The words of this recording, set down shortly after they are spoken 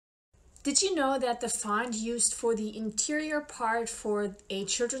Did you know that the font used for the interior part for a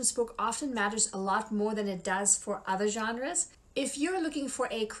children's book often matters a lot more than it does for other genres? If you're looking for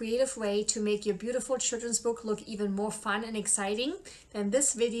a creative way to make your beautiful children's book look even more fun and exciting, then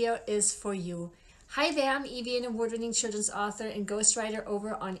this video is for you. Hi there, I'm Eevi, an award-winning children's author and ghostwriter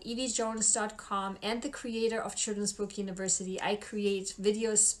over on eevijones.com and the creator of Children's Book University. I create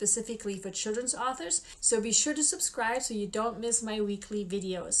videos specifically for children's authors, so be sure to subscribe so you don't miss my weekly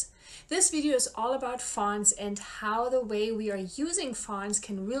videos. This video is all about fonts and how the way we are using fonts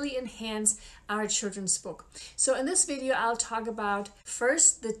can really enhance our children's book. So in this video, I'll talk about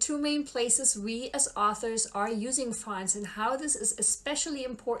first the two main places we as authors are using fonts and how this is especially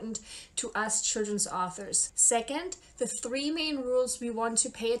important to us children's authors. Second, the three main rules we want to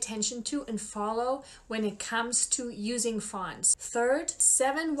pay attention to and follow when it comes to using fonts. Third,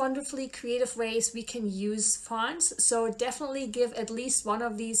 7 wonderfully creative ways we can use fonts. So definitely give at least one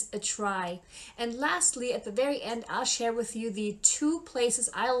of these a try. And lastly, at the very end, I'll share with you the 2 places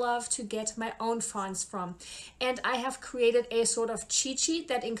I love to get my own fonts from. And I have created a sort of cheat sheet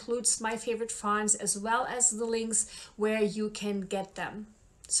that includes my favorite fonts as well as the links where you can get them.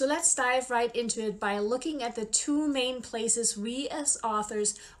 So let's dive right into it by looking at the 2 main places we as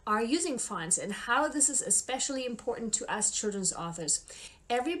authors are using fonts and how this is especially important to us children's authors.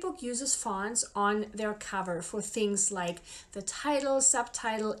 Every book uses fonts on their cover for things like the title,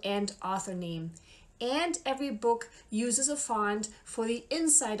 subtitle, and author name. And every book uses a font for the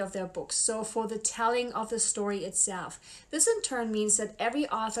inside of their book, so for the telling of the story itself. This in turn means that every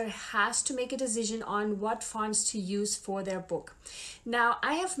author has to make a decision on what fonts to use for their book. Now,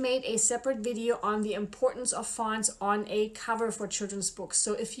 I have made a separate video on the importance of fonts on a cover for children's books.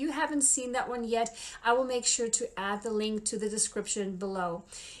 So if you haven't seen that one yet, I will make sure to add the link to the description below.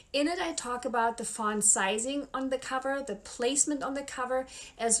 In it, I talk about the font sizing on the cover, the placement on the cover,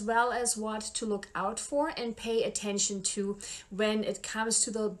 as well as what to look out for and pay attention to when it comes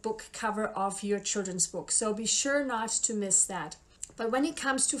to the book cover of your children's book. So be sure not to miss that. But when it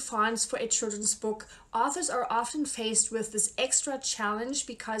comes to fonts for a children's book, authors are often faced with this extra challenge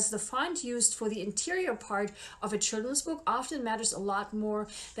because the font used for the interior part of a children's book often matters a lot more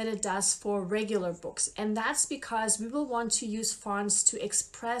than it does for regular books. And that's because we will want to use fonts to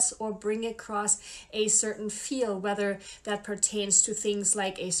express or bring across a certain feel, whether that pertains to things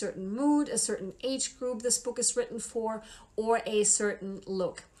like a certain mood, a certain age group this book is written for, or a certain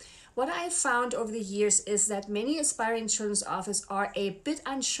look. What I have found over the years is that many aspiring children's authors are a bit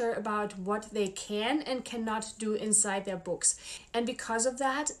unsure about what they can and cannot do inside their books. And because of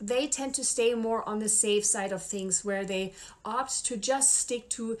that, they tend to stay more on the safe side of things, where they opt to just stick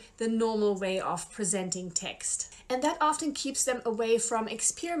to the normal way of presenting text. And that often keeps them away from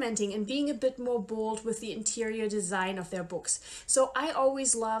experimenting and being a bit more bold with the interior design of their books. So I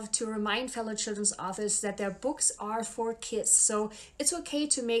always love to remind fellow children's authors that their books are for kids. So it's okay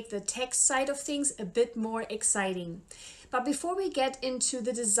to make the text side of things a bit more exciting. But before we get into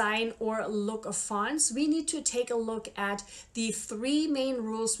the design or look of fonts, we need to take a look at the 3 main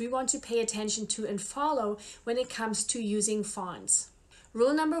rules we want to pay attention to and follow when it comes to using fonts.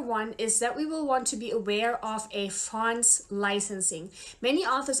 Rule number 1 is that we will want to be aware of a font's licensing. Many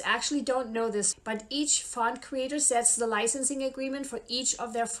authors actually don't know this, but each font creator sets the licensing agreement for each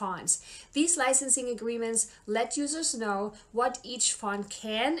of their fonts. These licensing agreements let users know what each font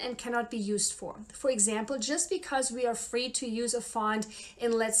can and cannot be used for. For example, just because we are free to use a font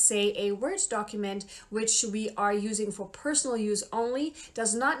in, let's say, a Word document, which we are using for personal use only,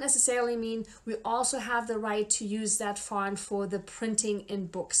 does not necessarily mean we also have the right to use that font for the printing in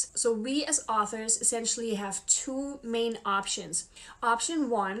books. So we as authors essentially have 2 main options. Option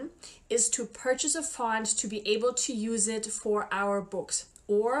 1 is to purchase a font to be able to use it for our books.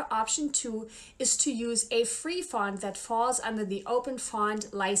 Or option 2 is to use a free font that falls under the open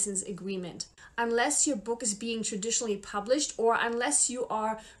font license agreement. Unless your book is being traditionally published or unless you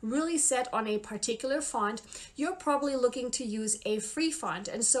are really set on a particular font, you're probably looking to use a free font.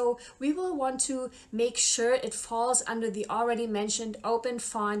 And so we will want to make sure it falls under the already mentioned open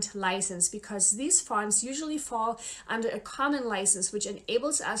font license, because these fonts usually fall under a common license, which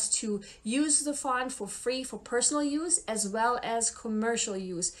enables us to use the font for free for personal use as well as commercial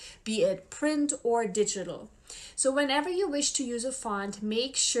use, be it print or digital. So whenever you wish to use a font,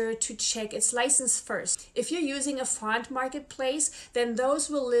 make sure to check its license first. If you're using a font marketplace, then those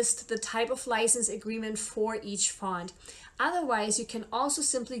will list the type of license agreement for each font. Otherwise, you can also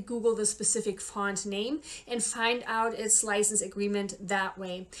simply Google the specific font name and find out its license agreement that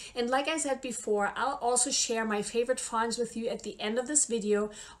way. And like I said before, I'll also share my favorite fonts with you at the end of this video,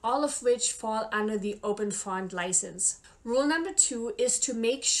 all of which fall under the open font license. Rule number 2 is to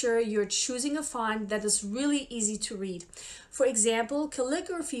make sure you're choosing a font that is really easy to read. For example,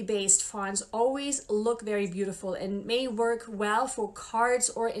 calligraphy-based fonts always look very beautiful and may work well for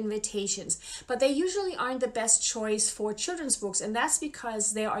cards or invitations, but they usually aren't the best choice for children's books, and that's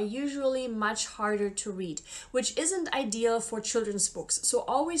because they are usually much harder to read, which isn't ideal for children's books. So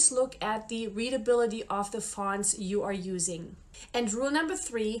always look at the readability of the fonts you are using. And rule number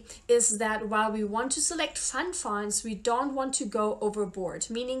 3 is that while we want to select fun fonts, we don't want to go overboard,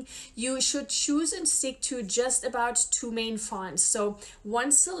 meaning you should choose and stick to just about 2 main fonts. So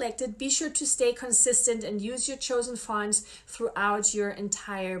once selected, be sure to stay consistent and use your chosen fonts throughout your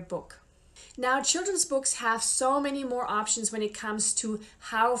entire book. Now, children's books have so many more options when it comes to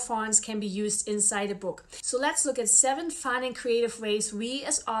how fonts can be used inside a book. So let's look at 7 fun and creative ways we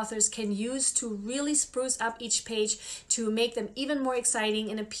as authors can use to really spruce up each page to make them even more exciting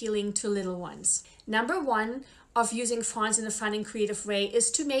and appealing to little ones. Number 1 of using fonts in a fun and creative way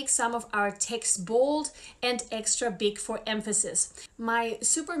is to make some of our text bold and extra big for emphasis. My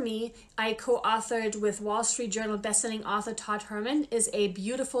Super Me I co-authored with Wall Street Journal bestselling author Todd Herman is a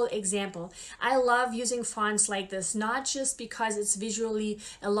beautiful example. I love using fonts like this, not just because it's visually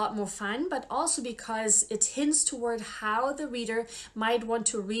a lot more fun, but also because it hints toward how the reader might want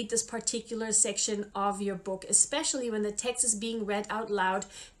to read this particular section of your book, especially when the text is being read out loud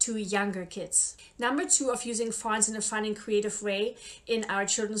to younger kids. Number 2 of using fonts in a fun and creative way in our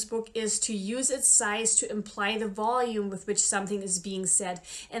children's book is to use its size to imply the volume with which something is being said,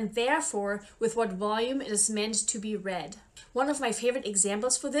 and therefore with what volume it is meant to be read. One of my favorite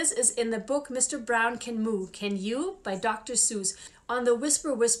examples for this is in the book Mr. Brown Can Moo, Can You? By Dr. Seuss. On the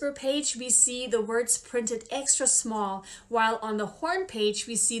Whisper Whisper page, we see the words printed extra small, while on the Horn page,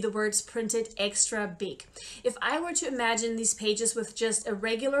 we see the words printed extra big. If I were to imagine these pages with just a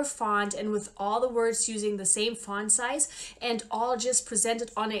regular font and with all the words using the same font size and all just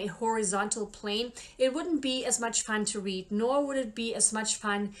presented on a horizontal plane, it wouldn't be as much fun to read, nor would it be as much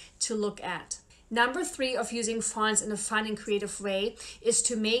fun to look at. Number 3 of using fonts in a fun and creative way is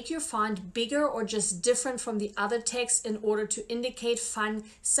to make your font bigger or just different from the other text in order to indicate fun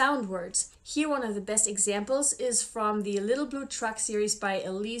sound words. Here, one of the best examples is from the Little Blue Truck series by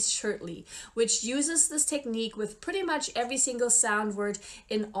Elise Shirtley, which uses this technique with pretty much every single sound word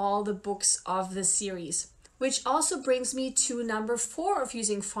in all the books of the series. Which also brings me to number 4 of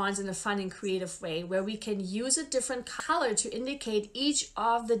using fonts in a fun and creative way, where we can use a different color to indicate each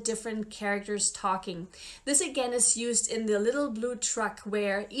of the different characters talking. This again is used in the Little Blue Truck,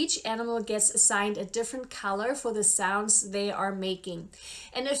 where each animal gets assigned a different color for the sounds they are making.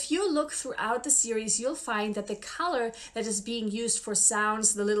 And if you look throughout the series, you'll find that the color that is being used for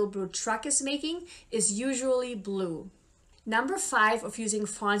sounds the Little Blue Truck is making is usually blue. Number 5 of using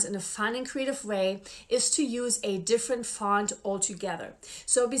fonts in a fun and creative way is to use a different font altogether.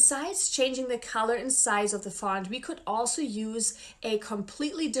 So besides changing the color and size of the font, we could also use a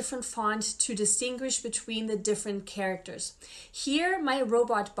completely different font to distinguish between the different characters. Here, my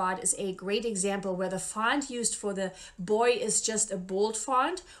robot bot is a great example where the font used for the boy is just a bold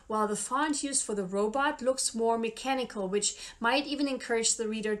font, while the font used for the robot looks more mechanical, which might even encourage the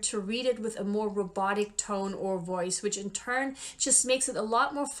reader to read it with a more robotic tone or voice, which in turn just makes it a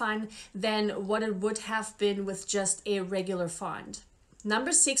lot more fun than what it would have been with just a regular font.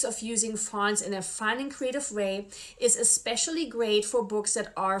 Number 6 of using fonts in a fun and creative way is especially great for books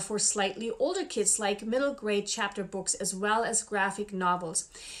that are for slightly older kids, like middle grade chapter books as well as graphic novels.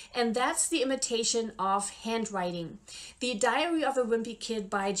 And that's the imitation of handwriting. The Diary of a Wimpy Kid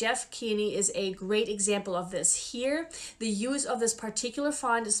by Jeff Keaney is a great example of this. Here, the use of this particular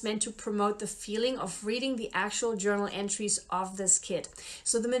font is meant to promote the feeling of reading the actual journal entries of this kid.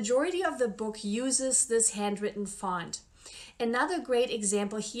 So the majority of the book uses this handwritten font. Another great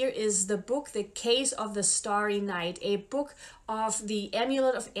example here is the book The Case of the Starry Night, a book of the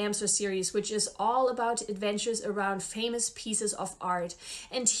Amulet of Amster series, which is all about adventures around famous pieces of art.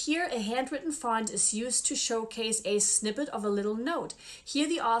 And here a handwritten font is used to showcase a snippet of a little note. Here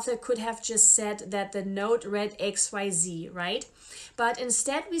the author could have just said that the note read XYZ, right? But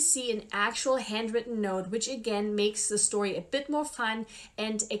instead we see an actual handwritten note, which again makes the story a bit more fun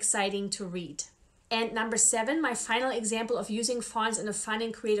and exciting to read. And number 7, my final example of using fonts in a fun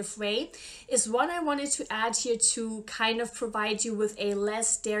and creative way is one I wanted to add here to kind of provide you with a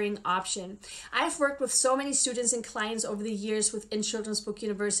less daring option. I've worked with so many students and clients over the years within Children's Book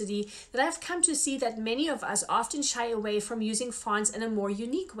University that I've come to see that many of us often shy away from using fonts in a more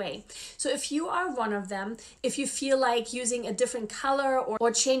unique way. So if you are one of them, if you feel like using a different color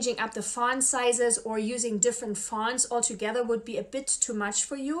or changing up the font sizes or using different fonts altogether would be a bit too much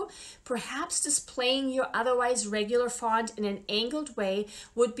for you, perhaps display displaying your otherwise regular font in an angled way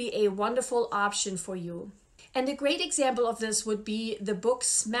would be a wonderful option for you. And a great example of this would be the book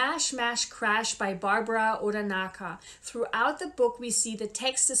Smash Mash Crash by Barbara Odanaka. Throughout the book, we see the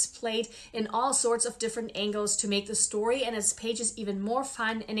text displayed in all sorts of different angles to make the story and its pages even more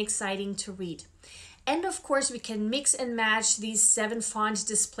fun and exciting to read. And of course, we can mix and match these 7 font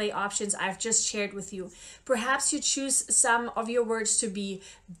display options I've just shared with you. Perhaps you choose some of your words to be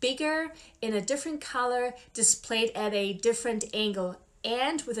bigger, in a different color, displayed at a different angle,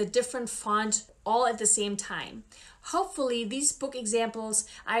 and with a different font all at the same time. Hopefully these book examples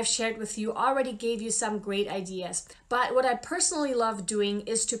I've shared with you already gave you some great ideas. But what I personally love doing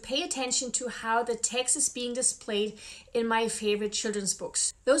is to pay attention to how the text is being displayed in my favorite children's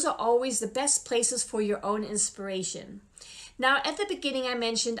books. Those are always the best places for your own inspiration. Now, at the beginning I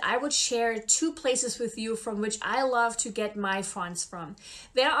mentioned I would share 2 places with you from which I love to get my fonts from.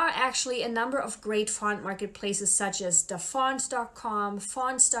 There are actually a number of great font marketplaces such as dafont.com,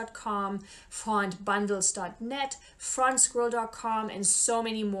 fonts.com, fontbundles.net, fontscroll.com, and so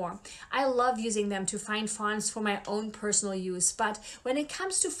many more. I love using them to find fonts for my own personal use, but when it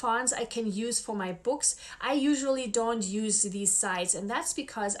comes to fonts I can use for my books, I usually don't use these sites, and that's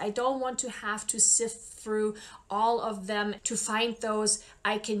because I don't want to have to sift through all of them to find those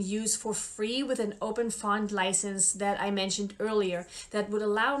I can use for free with an open font license that I mentioned earlier that would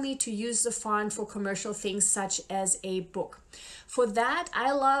allow me to use the font for commercial things such as a book. For that,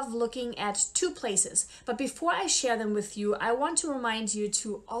 I love looking at 2 places, but before I share them with you, I want to remind you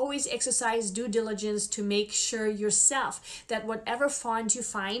to always exercise due diligence to make sure yourself that whatever font you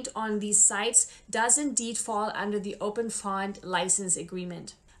find on these sites does indeed fall under the open font license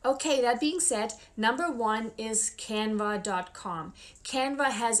agreement. Okay, that being said, number 1 is canva.com.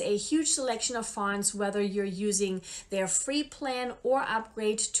 Canva has a huge selection of fonts, whether you're using their free plan or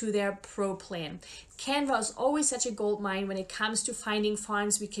upgrade to their pro plan. Canva is always such a goldmine when it comes to finding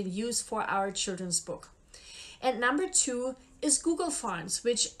fonts we can use for our children's book. And number 2 is Google Fonts,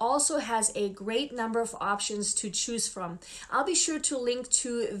 which also has a great number of options to choose from. I'll be sure to link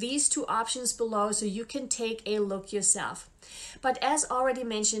to these 2 options below so you can take a look yourself. But as already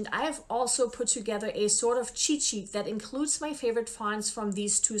mentioned, I have also put together a sort of cheat sheet that includes my favorite fonts from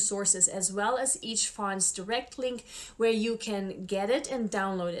these 2 sources, as well as each font's direct link where you can get it and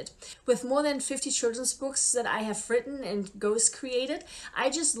download it. With more than 50 children's books that I have written and ghost created, I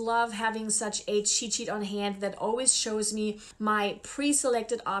just love having such a cheat sheet on hand that always shows me my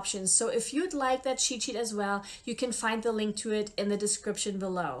pre-selected options. So if you'd like that cheat sheet as well, you can find the link to it in the description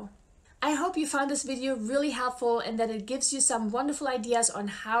below. I hope you found this video really helpful and that it gives you some wonderful ideas on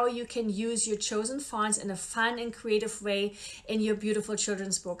how you can use your chosen fonts in a fun and creative way in your beautiful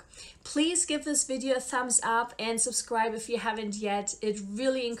children's book. Please give this video a thumbs up and subscribe if you haven't yet. It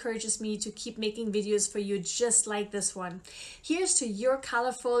really encourages me to keep making videos for you just like this one. Here's to your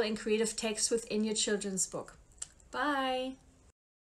colorful and creative text within your children's book. Bye!